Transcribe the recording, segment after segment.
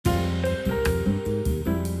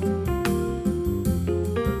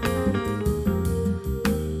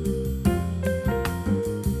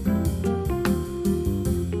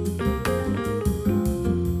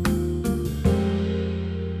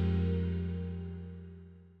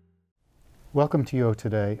Welcome to UO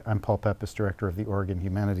Today. I'm Paul Peppis, Director of the Oregon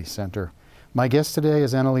Humanities Center. My guest today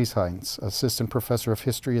is Annelies Heinz, Assistant Professor of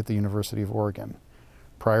History at the University of Oregon.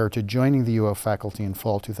 Prior to joining the UO faculty in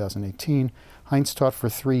fall 2018, Heinz taught for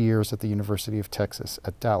 3 years at the University of Texas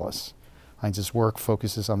at Dallas. Heinz's work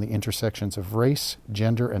focuses on the intersections of race,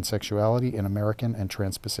 gender, and sexuality in American and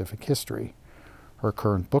Trans-Pacific history. Her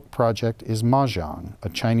current book project is Mahjong, a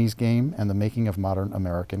Chinese game and the making of modern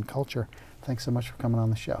American culture. Thanks so much for coming on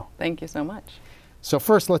the show. Thank you so much. So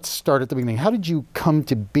first, let's start at the beginning. How did you come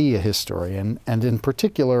to be a historian, and in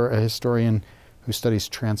particular, a historian who studies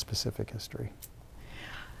Trans-Pacific history?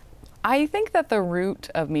 I think that the root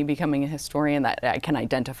of me becoming a historian that I can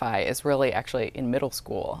identify is really actually in middle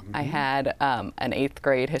school. Mm-hmm. I had an 8th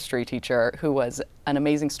grade history teacher who was an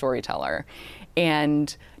amazing storyteller.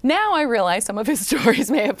 And now I realize some of his stories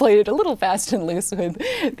may have played it a little fast and loose with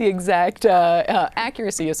the exact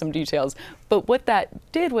accuracy of some details. But what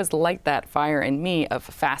that did was light that fire in me of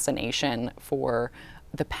fascination for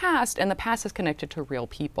the past, and the past is connected to real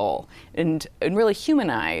people, and really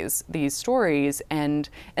humanize these stories. And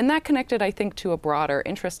that connected, I think, to a broader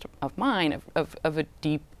interest of mine, of a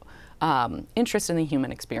deep interest in the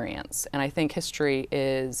human experience. And I think history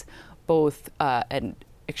is both an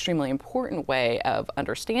extremely important way of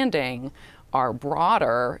understanding our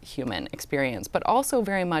broader human experience, but also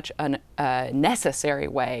very much a necessary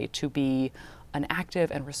way to be an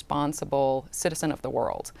active and responsible citizen of the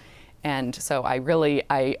world. And so I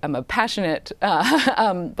am a passionate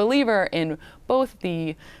believer in both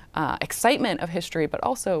the excitement of history, but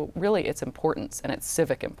also really its importance and its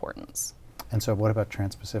civic importance. And so what about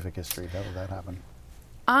Trans-Pacific history? How did that happen?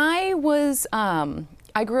 I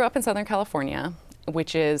grew up in Southern California,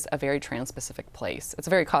 which is a very trans-Pacific place. It's a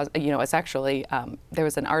very, it's actually, there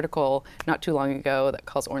was an article not too long ago that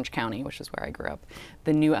calls Orange County, which is where I grew up,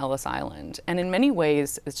 the new Ellis Island. And in many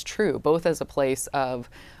ways, it's true, both as a place of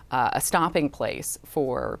a stopping place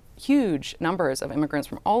for huge numbers of immigrants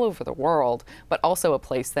from all over the world, but also a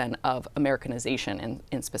place then of Americanization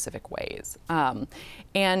in specific ways.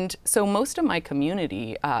 And so most of my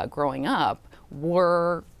community growing up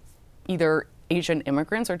were either Asian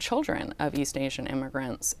immigrants or children of East Asian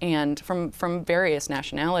immigrants, and from various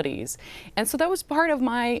nationalities. And so that was part of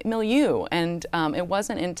my milieu. And it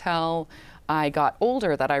wasn't until I got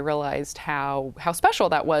older that I realized how special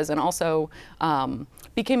that was, and also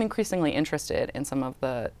became increasingly interested in some of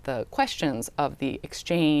the questions of the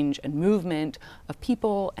exchange and movement of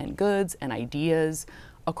people and goods and ideas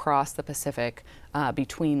across the Pacific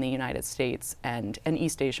between the United States and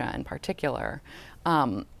East Asia in particular.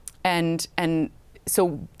 And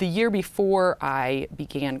so the year before I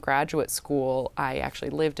began graduate school, I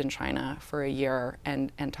actually lived in China for a year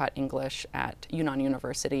and taught English at Yunnan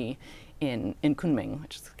University in Kunming,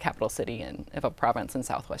 which is the capital city of a province in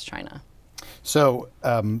southwest China. So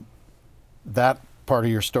that part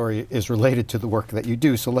of your story is related to the work that you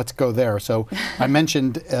do, so let's go there. So I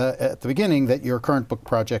mentioned at the beginning that your current book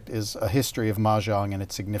project is a history of Mahjong and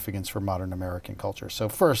its significance for modern American culture. So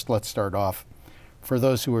first, let's start off. For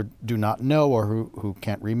those who do not know or who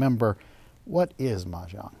can't remember, what is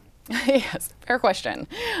Mahjong? Yes, fair question.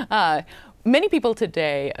 Many people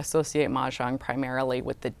today associate Mahjong primarily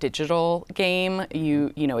with the digital game.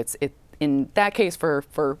 It's in that case,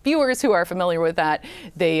 for viewers who are familiar with that,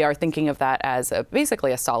 they are thinking of that as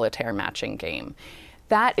basically a solitaire matching game.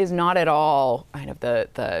 That is not at all kind of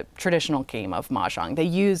the traditional game of Mahjong. They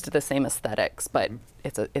used the same aesthetics, but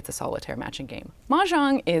it's a solitaire matching game.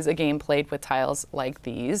 Mahjong is a game played with tiles like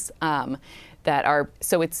these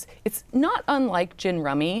it's not unlike Gin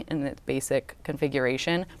Rummy in its basic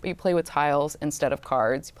configuration, but you play with tiles instead of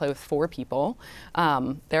cards. You play with 4 people.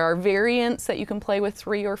 There are variants that you can play with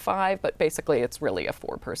 3 or 5, but basically it's really a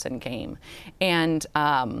 4-person game. And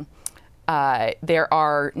there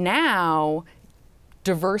are now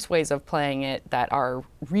diverse ways of playing it that are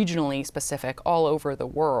regionally specific all over the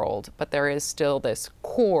world, but there is still this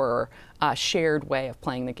core shared way of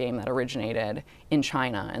playing the game that originated in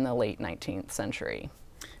China in the late 19th century.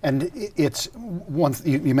 And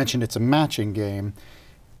you mentioned it's a matching game.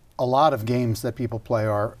 A lot of games that people play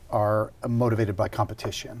are motivated by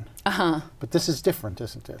competition. Uh-huh. But this is different,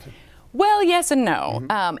 isn't it? Well, yes and no.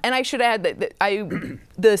 Mm-hmm. And I should add that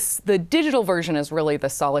the digital version is really the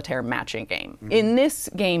solitaire matching game. Mm-hmm. In this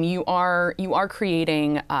game, you are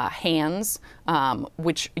creating hands,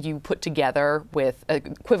 which you put together with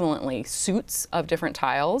equivalently suits of different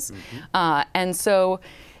tiles, and so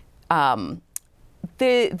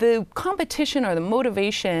the competition or the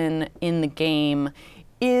motivation in the game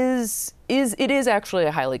it is actually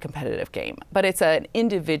a highly competitive game, but it's an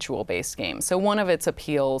individual-based game. So one of its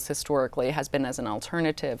appeals historically has been as an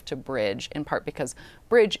alternative to Bridge, in part because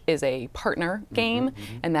Bridge is a partner game,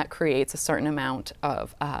 and that creates a certain amount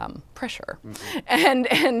of pressure and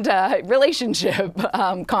relationship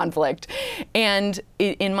conflict. And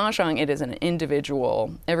in Mahjong, it is an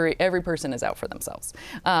individual. Every person is out for themselves,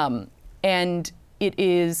 and it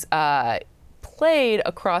is played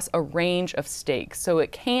across a range of stakes. So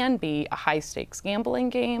it can be a high stakes gambling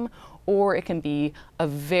game, or it can be a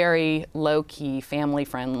very low key, family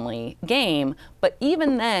friendly game. But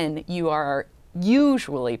even then, you are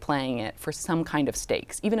usually playing it for some kind of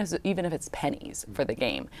stakes, even if it's pennies for the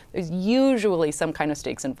game. There's usually some kind of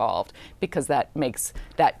stakes involved because that makes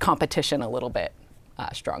that competition a little bit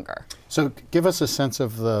stronger. So give us a sense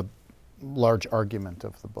of the large argument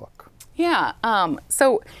of the book. Yeah.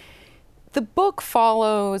 So the book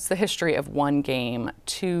follows the history of one game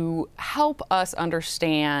to help us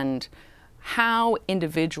understand how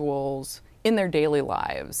individuals in their daily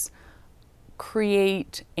lives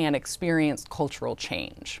create and experience cultural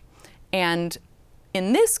change. And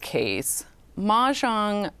in this case,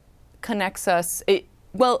 Mahjong connects us,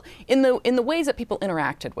 in the ways that people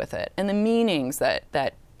interacted with it and the meanings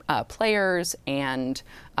that players and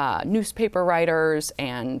newspaper writers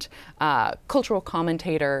and cultural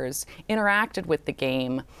commentators interacted with the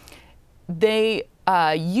game. They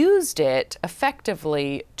used it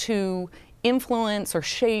effectively to influence or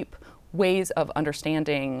shape ways of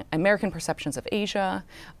understanding American perceptions of Asia,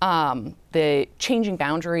 the changing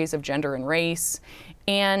boundaries of gender and race,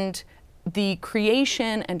 and the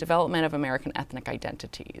creation and development of American ethnic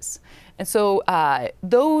identities. And so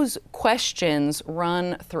those questions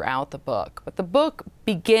run throughout the book. But the book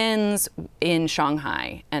begins in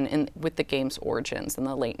Shanghai and with the game's origins in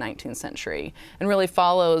the late 19th century, and really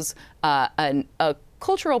follows a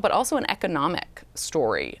cultural but also an economic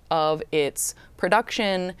story of its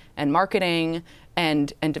production and marketing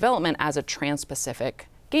and development as a trans-Pacific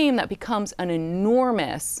game that becomes an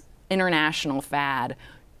enormous international fad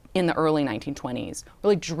in the early 1920s,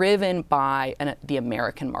 really driven by the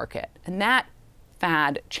American market. And that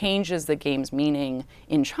fad changes the game's meaning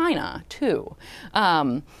in China, too.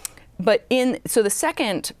 So the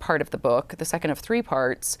second part of the book, the second of three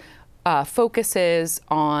parts, focuses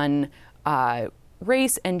on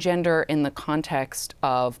race and gender in the context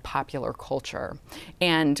of popular culture,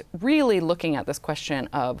 and really looking at this question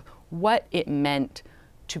of what it meant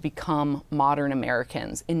to become modern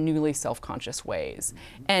Americans in newly self-conscious ways.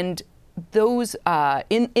 And those,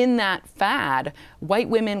 in that fad, white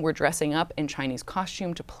women were dressing up in Chinese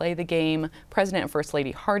costume to play the game. President and First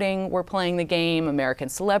Lady Harding were playing the game. American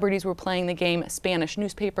celebrities were playing the game. Spanish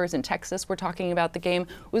newspapers in Texas were talking about the game.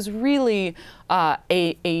 It was really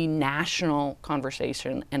a national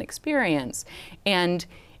conversation and experience.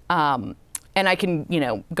 And I can,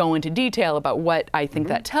 go into detail about what I think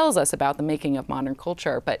that tells us about the making of modern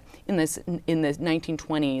culture. But in the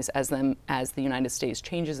 1920s, as the United States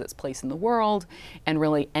changes its place in the world and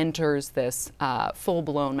really enters this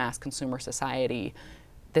full-blown mass consumer society,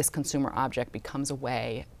 this consumer object becomes a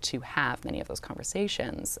way to have many of those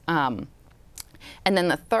conversations. And then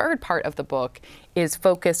the third part of the book is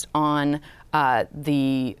focused on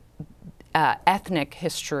the ethnic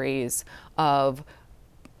histories of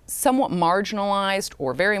somewhat marginalized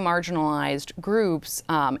or very marginalized groups,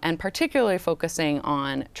 and particularly focusing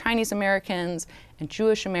on Chinese Americans and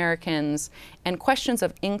Jewish Americans, and questions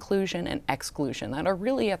of inclusion and exclusion that are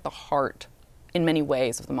really at the heart, in many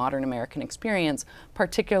ways, of the modern American experience,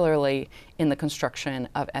 particularly in the construction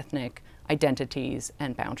of ethnic identities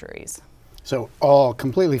and boundaries. So all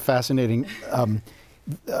completely fascinating.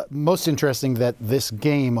 Most interesting that this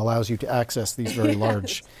game allows you to access these very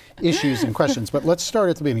large issues and questions. But let's start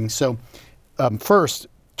at the beginning. So first,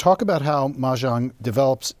 talk about how Mahjong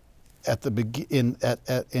develops at the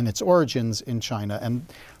in its origins in China. And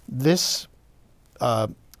this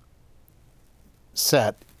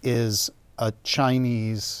set is a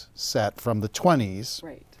Chinese set from the 20s,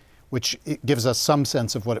 Right. which it gives us some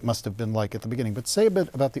sense of what it must have been like at the beginning. But say a bit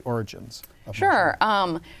about the origins of Sure.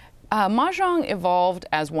 Mahjong. Mahjong evolved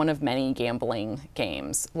as one of many gambling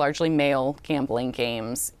games, largely male gambling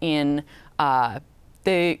games, in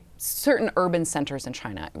the certain urban centers in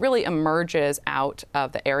China. It really emerges out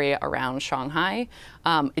of the area around Shanghai.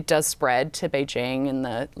 It does spread to Beijing in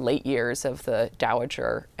the late years of the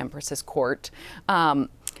Dowager Empress's court.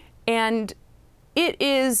 And it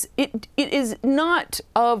is not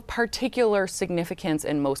of particular significance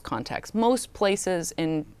in most contexts. Most places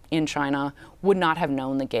in in China would not have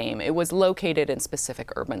known the game. It was located in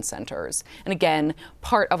specific urban centers. And again,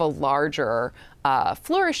 part of a larger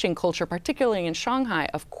flourishing culture, particularly in Shanghai,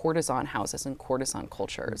 of courtesan houses and courtesan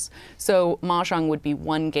cultures. So Mahjong would be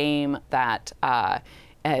one game that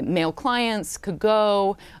male clients could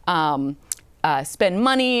go, spend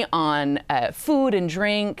money on food and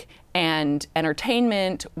drink and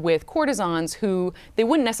entertainment with courtesans who they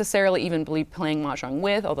wouldn't necessarily even be playing Mahjong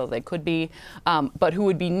with, although they could be, but who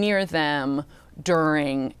would be near them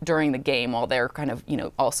during the game while they're kind of,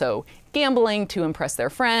 also gambling to impress their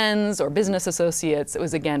friends or business associates. It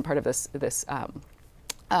was, again, part of this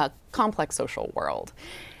complex social world.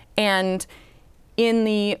 And in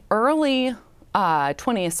the early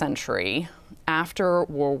 20th century, after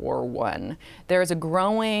World War I, there is a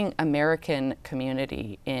growing American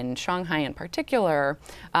community in Shanghai in particular.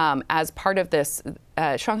 As part of this,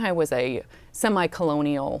 Shanghai was a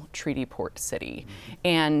semi-colonial treaty port city.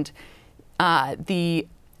 And the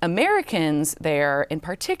Americans there in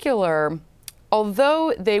particular,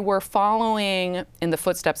 although they were following in the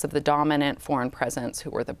footsteps of the dominant foreign presence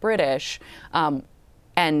who were the British,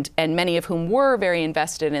 and many of whom were very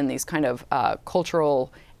invested in these kind of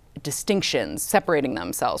cultural distinctions, separating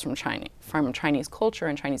themselves from Chinese culture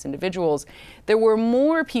and Chinese individuals, there were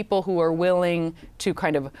more people who were willing to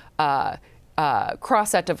kind of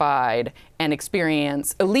cross that divide and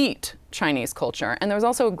experience elite Chinese culture. And there was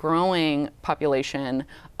also a growing population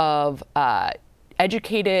of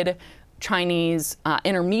educated Chinese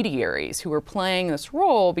intermediaries who were playing this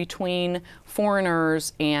role between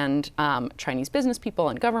foreigners and Chinese business people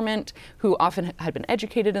and government who often had been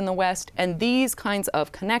educated in the West. And these kinds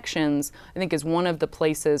of connections, I think, is one of the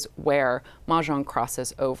places where Mahjong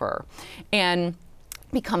crosses over and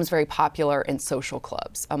becomes very popular in social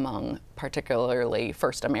clubs among particularly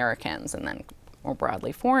first Americans and then more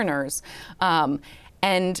broadly foreigners.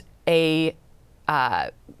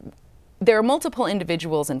 There are multiple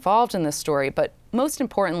individuals involved in this story, but most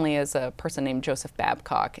importantly is a person named Joseph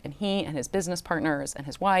Babcock, and he and his business partners and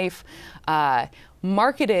his wife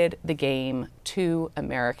marketed the game to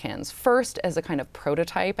Americans, first as a kind of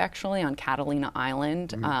prototype actually on Catalina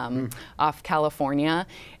Island off California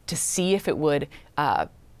to see if it would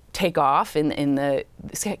take off in the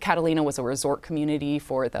Catalina was a resort community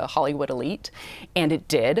for the Hollywood elite, and it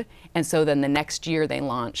did. And so then the next year they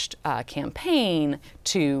launched a campaign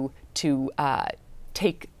to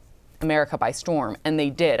take America by storm, and they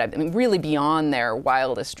did. I mean, really beyond their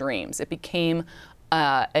wildest dreams. It became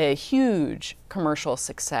a huge commercial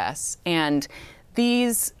success, and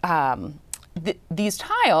these tiles,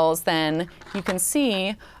 then you can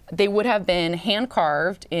see, they would have been hand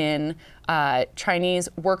carved in Chinese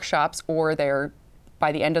workshops, or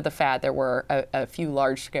by the end of the fad, there were a few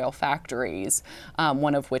large-scale factories,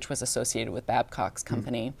 one of which was associated with Babcock's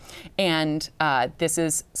company. And this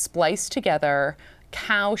is spliced together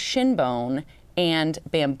cow shin bone and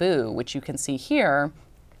bamboo, which you can see here,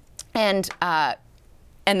 and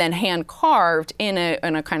then hand carved in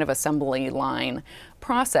a kind of assembly line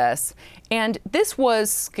process. And this was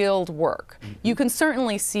skilled work. You can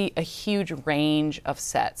certainly see a huge range of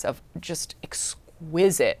sets of just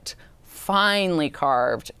exquisite, finely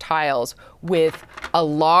carved tiles with a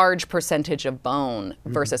large percentage of bone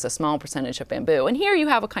versus a small percentage of bamboo. And here you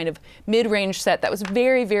have a kind of mid-range set that was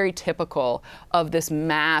very, very typical of this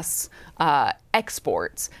mass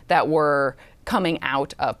exports that were coming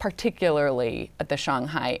out of particularly the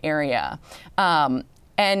Shanghai area.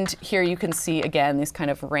 And here you can see, again, this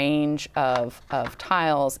kind of range of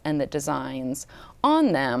tiles and the designs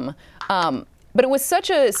on them. But it was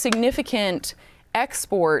such a significant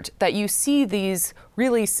export that you see these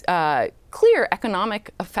really clear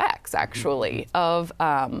economic effects, actually, of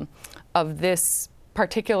this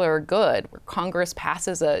particular good, where Congress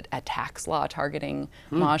passes a tax law targeting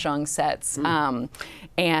Mahjong sets,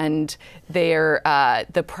 and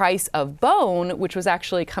the price of bone, which was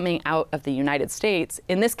actually coming out of the United States.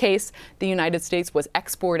 In this case, the United States was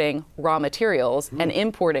exporting raw materials and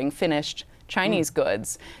importing finished Chinese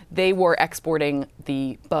goods. They were exporting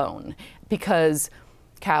the bone because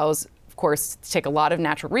cows, of course, take a lot of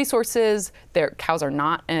natural resources. Cows are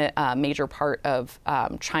not a major part of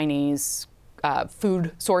Chinese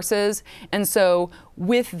food sources. And so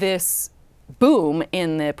with this boom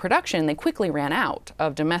in the production, they quickly ran out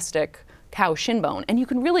of domestic cow shin bone. And you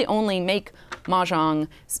can really only make Mahjong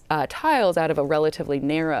tiles out of a relatively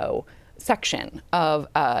narrow section of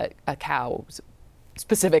a cow's,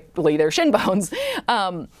 specifically their shin bones.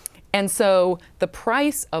 And so the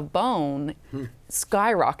price of bone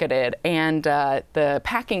skyrocketed, and the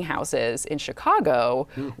packing houses in Chicago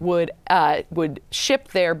would ship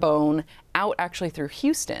their bone out actually through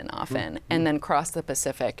Houston often, and then cross the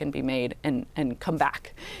Pacific and be made and come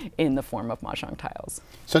back in the form of mahjong tiles.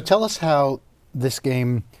 So tell us how this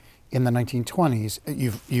game in the 1920s,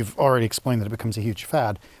 you've already explained that it becomes a huge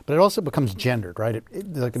fad, but it also becomes gendered, right?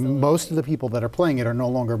 Like most of the people that are playing it are no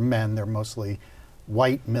longer men, they're mostly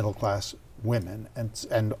white middle-class women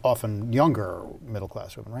and often younger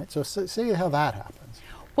middle-class women, right? So say how that happens.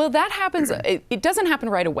 Well, that happens, it doesn't happen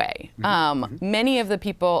right away. Many of the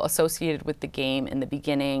people associated with the game in the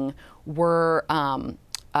beginning were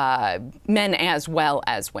men as well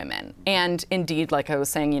as women. And indeed, like I was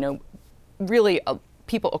saying, really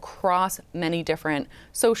people across many different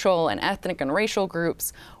social and ethnic and racial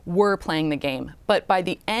groups were playing the game. But by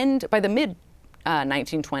the mid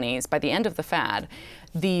 1920s, by the end of the fad,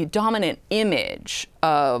 the dominant image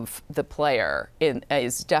of the player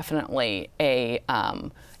is definitely a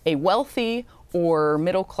wealthy or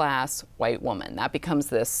middle-class white woman. That becomes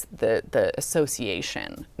the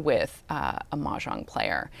association with a mahjong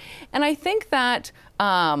player. And I think that,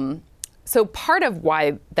 so part of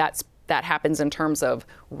why that happens in terms of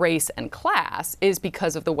race and class is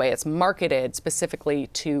because of the way it's marketed specifically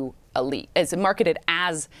to elite. It's marketed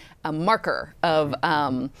as a marker of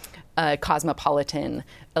a cosmopolitan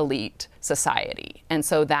elite society. And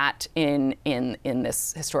so that in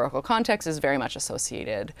this historical context is very much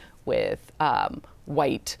associated with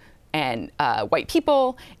white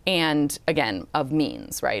people, and again, of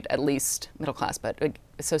means, right? At least middle class, but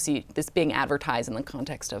associate this being advertised in the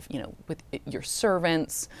context of, with your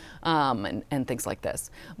servants and things like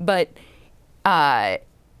this. But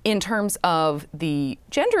in terms of the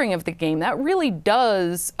gendering of the game, that really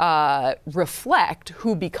does reflect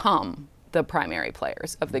who become the primary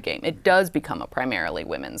players of the game. It does become a primarily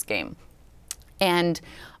women's game. And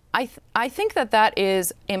I think that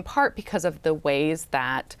is in part because of the ways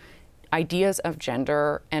that ideas of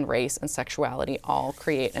gender and race and sexuality all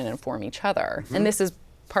create and inform each other. And this is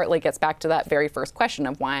partly gets back to that very first question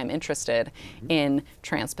of why I'm interested in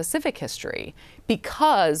Trans-Pacific history,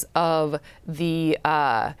 because of the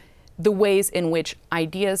ways in which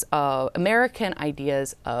American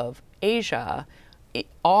ideas of Asia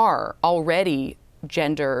are already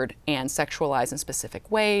gendered and sexualized in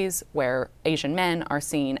specific ways, where Asian men are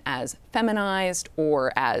seen as feminized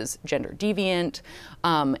or as gender deviant.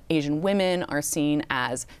 Asian women are seen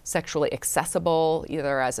as sexually accessible,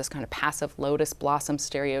 either as this kind of passive lotus blossom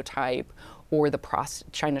stereotype or the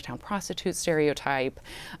Chinatown prostitute stereotype.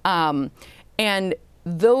 And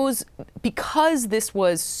those, because this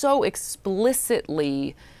was so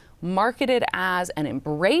explicitly marketed as and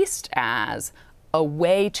embraced as a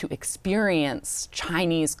way to experience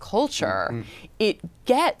Chinese culture, it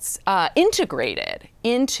gets integrated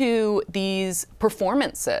into these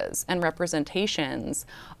performances and representations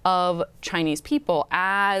of Chinese people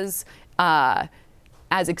as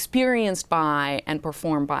experienced by and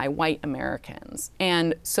performed by white Americans.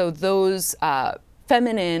 And so those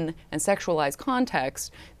feminine and sexualized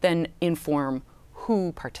contexts then inform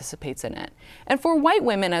who participates in it. And for white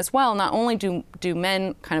women as well, not only do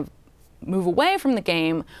men kind of move away from the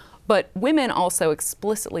game, but women also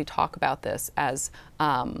explicitly talk about this as,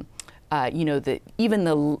 even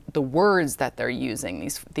the words that they're using,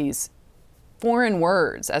 these foreign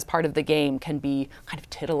words as part of the game, can be kind of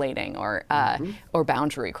titillating or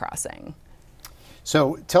boundary crossing.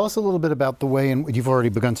 So tell us a little bit about the way, and you've already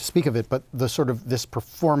begun to speak of it, but the sort of this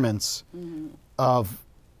performance of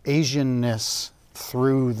Asianness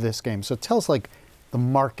through this game. So tell us, like, the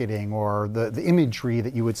marketing or the imagery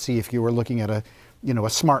that you would see if you were looking at a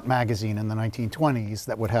smart magazine in the 1920s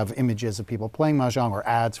that would have images of people playing mahjong or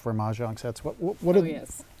ads for mahjong sets. What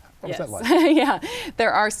was that like? Yeah,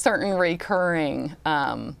 there are certain recurring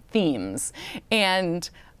themes. And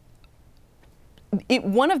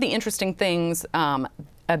one of the interesting things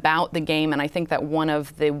about the game, and I think that one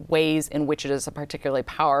of the ways in which it is a particularly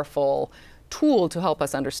powerful tool to help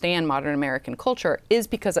us understand modern American culture, is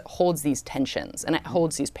because it holds these tensions and it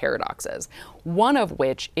holds these paradoxes. One of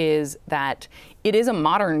which is that it is a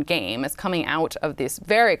modern game. It's coming out of this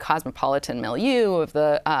very cosmopolitan milieu of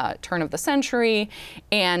the turn of the century,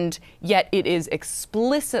 and yet it is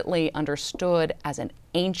explicitly understood as an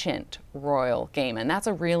ancient royal game, and that's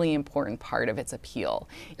a really important part of its appeal.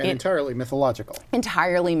 And entirely mythological.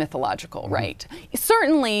 Entirely mythological, right.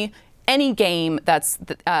 Certainly, any game that's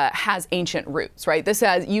has ancient roots, right? This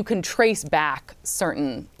has, you can trace back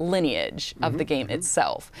certain lineage of the game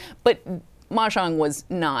itself. But mahjong was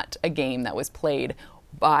not a game that was played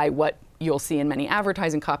by what you'll see in many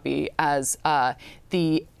advertising copy as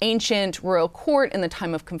the ancient royal court in the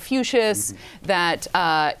time of Confucius, that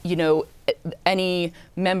any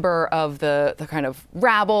member of the kind of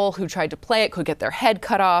rabble who tried to play it could get their head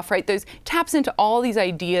cut off, right? There's taps into all these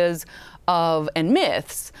ideas of and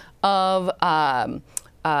myths of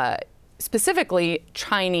specifically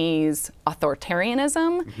Chinese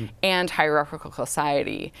authoritarianism and hierarchical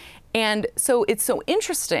society. And so it's so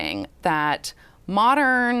interesting that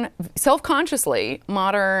self-consciously,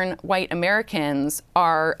 modern white Americans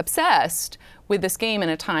are obsessed with this game in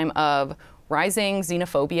a time of rising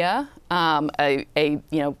xenophobia,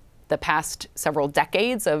 the past several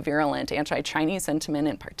decades of virulent anti-Chinese sentiment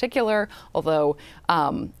in particular, although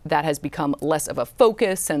that has become less of a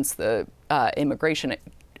focus since the Immigration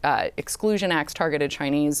Exclusion Acts targeted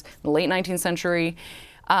Chinese in the late 19th century.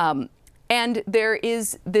 And there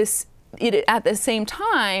is this, at the same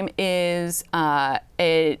time, is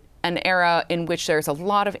an era in which there's a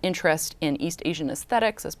lot of interest in East Asian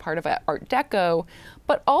aesthetics as part of Art Deco,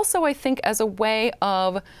 but also I think as a way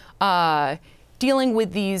of dealing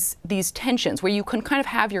with these tensions where you can kind of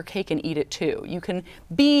have your cake and eat it too. You can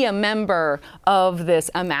be a member of this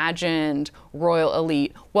imagined royal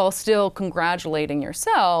elite while still congratulating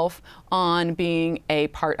yourself on being a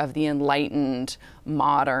part of the enlightened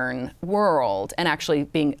modern world and actually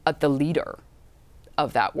being the leader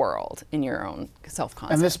of that world in your own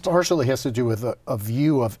self-concept. And this partially has to do with a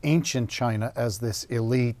view of ancient China as this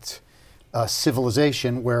elite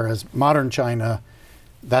civilization, whereas modern China,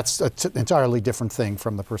 that's an entirely different thing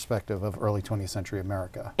from the perspective of early 20th century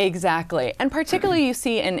America. Exactly. And particularly you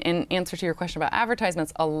see in answer to your question about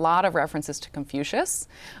advertisements, a lot of references to Confucius,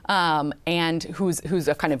 and who's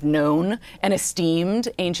a kind of known and esteemed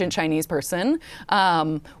ancient Chinese person,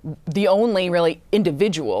 the only really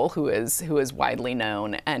individual who is widely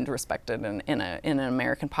known and respected in an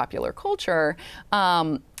American popular culture.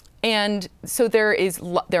 And so there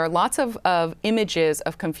are lots of images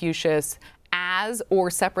of Confucius as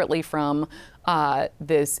or separately from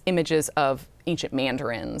this images of ancient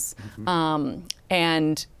mandarins.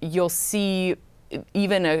 And you'll see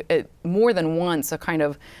even more than once a kind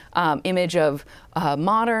of image of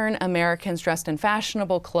modern Americans dressed in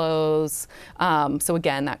fashionable clothes. So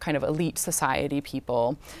again, that kind of elite society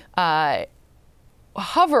people. With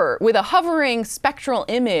a hovering spectral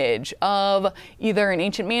image of either an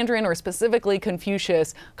ancient Mandarin or specifically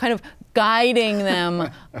Confucius, kind of guiding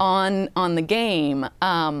them on the game,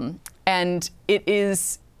 and it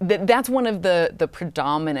is that's one of the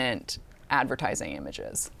predominant advertising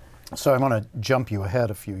images. So I want to jump you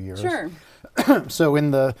ahead a few years. Sure. So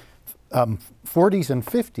in the 40s and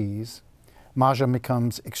 50s, Mahjong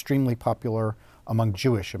becomes extremely popular among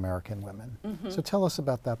Jewish American women. So tell us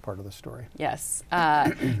about that part of the story. Yes.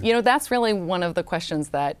 That's really one of the questions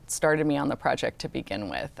that started me on the project to begin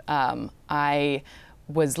with. I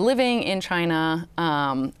was living in China,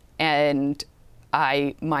 and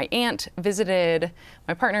my aunt visited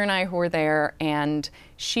my partner and I who were there, and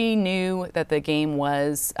she knew that the game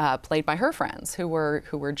was played by her friends who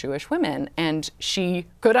were Jewish women, and she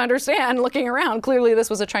could understand looking around. Clearly, this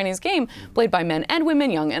was a Chinese game played by men and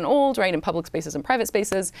women, young and old, right, in public spaces and private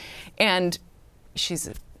spaces, and she's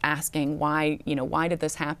asking why did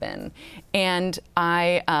this happen, and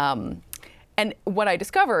And what I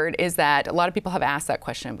discovered is that a lot of people have asked that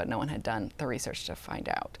question, but no one had done the research to find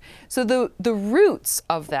out. So the roots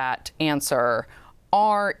of that answer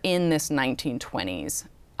are in this 1920s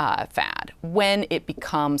fad, when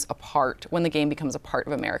the game becomes a part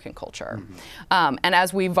of American culture. And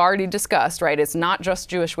as we've already discussed, right, it's not just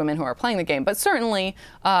Jewish women who are playing the game, but certainly,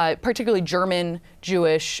 particularly German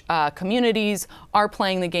Jewish communities are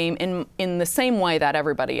playing the game in the same way that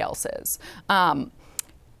everybody else is.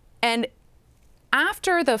 And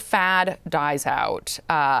after the fad dies out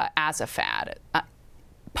as a fad,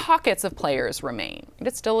 pockets of players remain.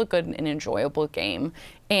 It's still a good and enjoyable game.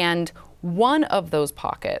 And one of those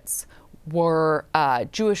pockets were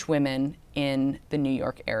Jewish women in the New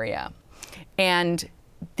York area. And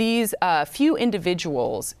these few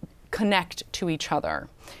individuals connect to each other.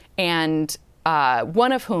 And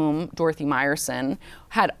one of whom, Dorothy Meyerson,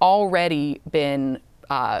 had already been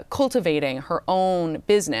cultivating her own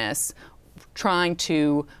business, trying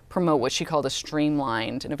to promote what she called a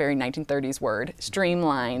streamlined, in a very 1930s word,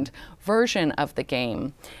 streamlined version of the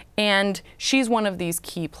game. And she's one of these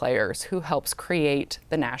key players who helps create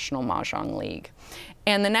the National Mahjong League.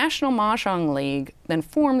 And the National Mahjong League then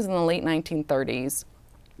forms in the late 1930s,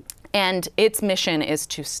 and its mission is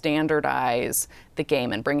to standardize the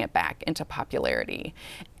game and bring it back into popularity.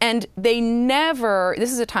 And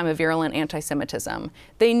this is a time of virulent anti-Semitism,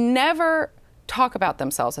 they never talk about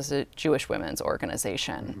themselves as a Jewish women's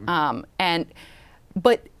organization.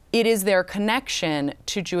 But it is their connection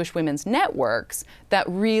to Jewish women's networks that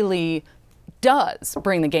really does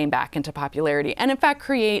bring the game back into popularity, and in fact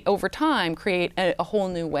over time create a whole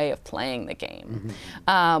new way of playing the game.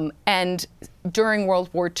 And during World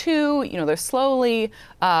War II, they're slowly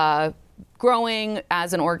growing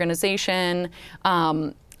as an organization,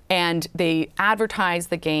 and they advertise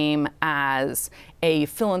the game as a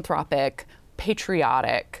philanthropic,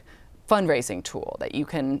 patriotic fundraising tool that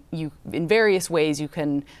in various ways you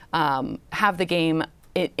can have the game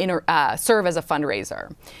serve as a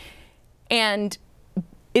fundraiser. And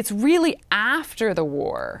it's really after the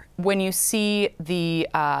war when you see the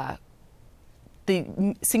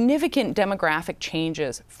significant demographic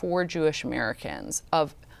changes for Jewish Americans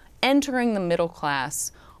of entering the middle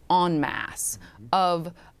class en masse,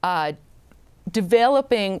 of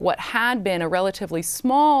developing what had been a relatively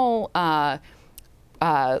small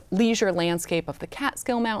leisure landscape of the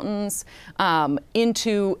Catskill Mountains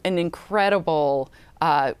into an incredible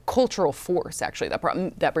cultural force, actually,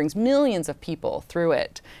 that brings millions of people through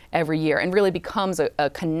it every year and really becomes a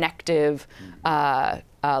connective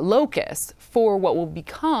locus for what will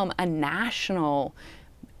become a national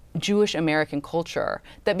Jewish American culture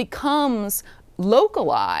that becomes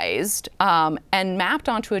localized and mapped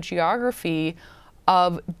onto a geography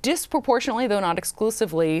of disproportionately, though not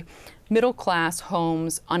exclusively, middle-class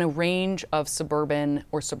homes on a range of suburban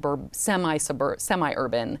or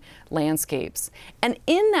semi-urban landscapes. And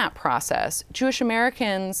in that process, Jewish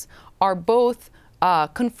Americans are both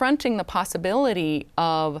confronting the possibility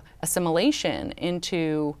of assimilation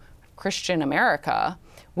into Christian America,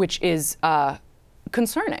 which is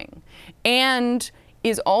concerning, and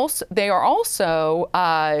they are also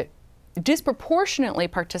disproportionately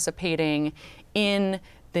participating in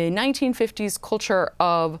the 1950s culture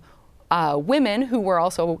of women who were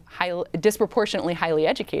also disproportionately highly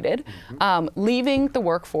educated, leaving the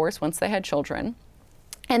workforce once they had children.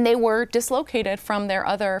 And they were dislocated from their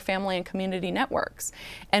other family and community networks.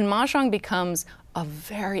 And Mahjong becomes a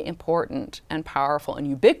very important and powerful and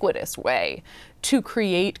ubiquitous way to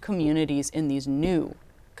create communities in these new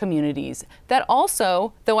communities that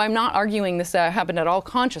also, though I'm not arguing this happened at all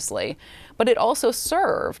consciously, but it also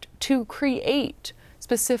served to create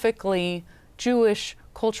specifically Jewish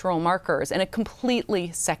cultural markers in a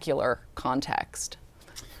completely secular context.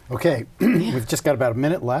 Okay, we've just got about a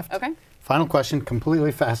minute left. Okay. Final question,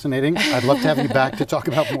 completely fascinating. I'd love to have you back to talk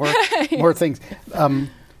about more things.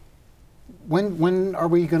 When are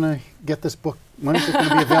we going to get this book? When is it going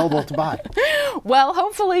to be available to buy? Well,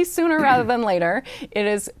 hopefully sooner rather than later. It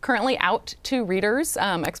is currently out to readers,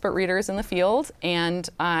 expert readers in the field, and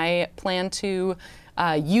I plan to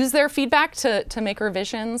use their feedback to make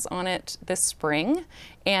revisions on it this spring.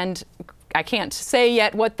 And I can't say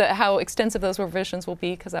yet how extensive those revisions will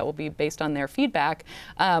be because that will be based on their feedback.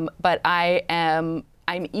 But I'm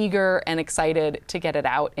eager and excited to get it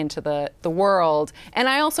out into the world. And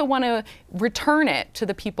I also want to return it to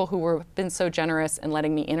the people who have been so generous in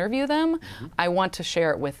letting me interview them. I want to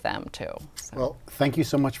share it with them too. So. Well, thank you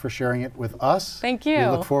so much for sharing it with us. Thank you. We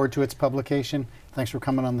look forward to its publication. Thanks for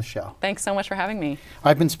coming on the show. Thanks so much for having me.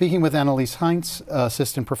 I've been speaking with Annalise Heinz,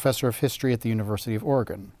 Assistant Professor of History at the University of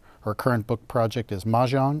Oregon. Her current book project is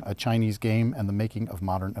Mahjong, A Chinese Game and the Making of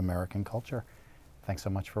Modern American Culture. Thanks so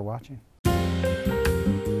much for watching.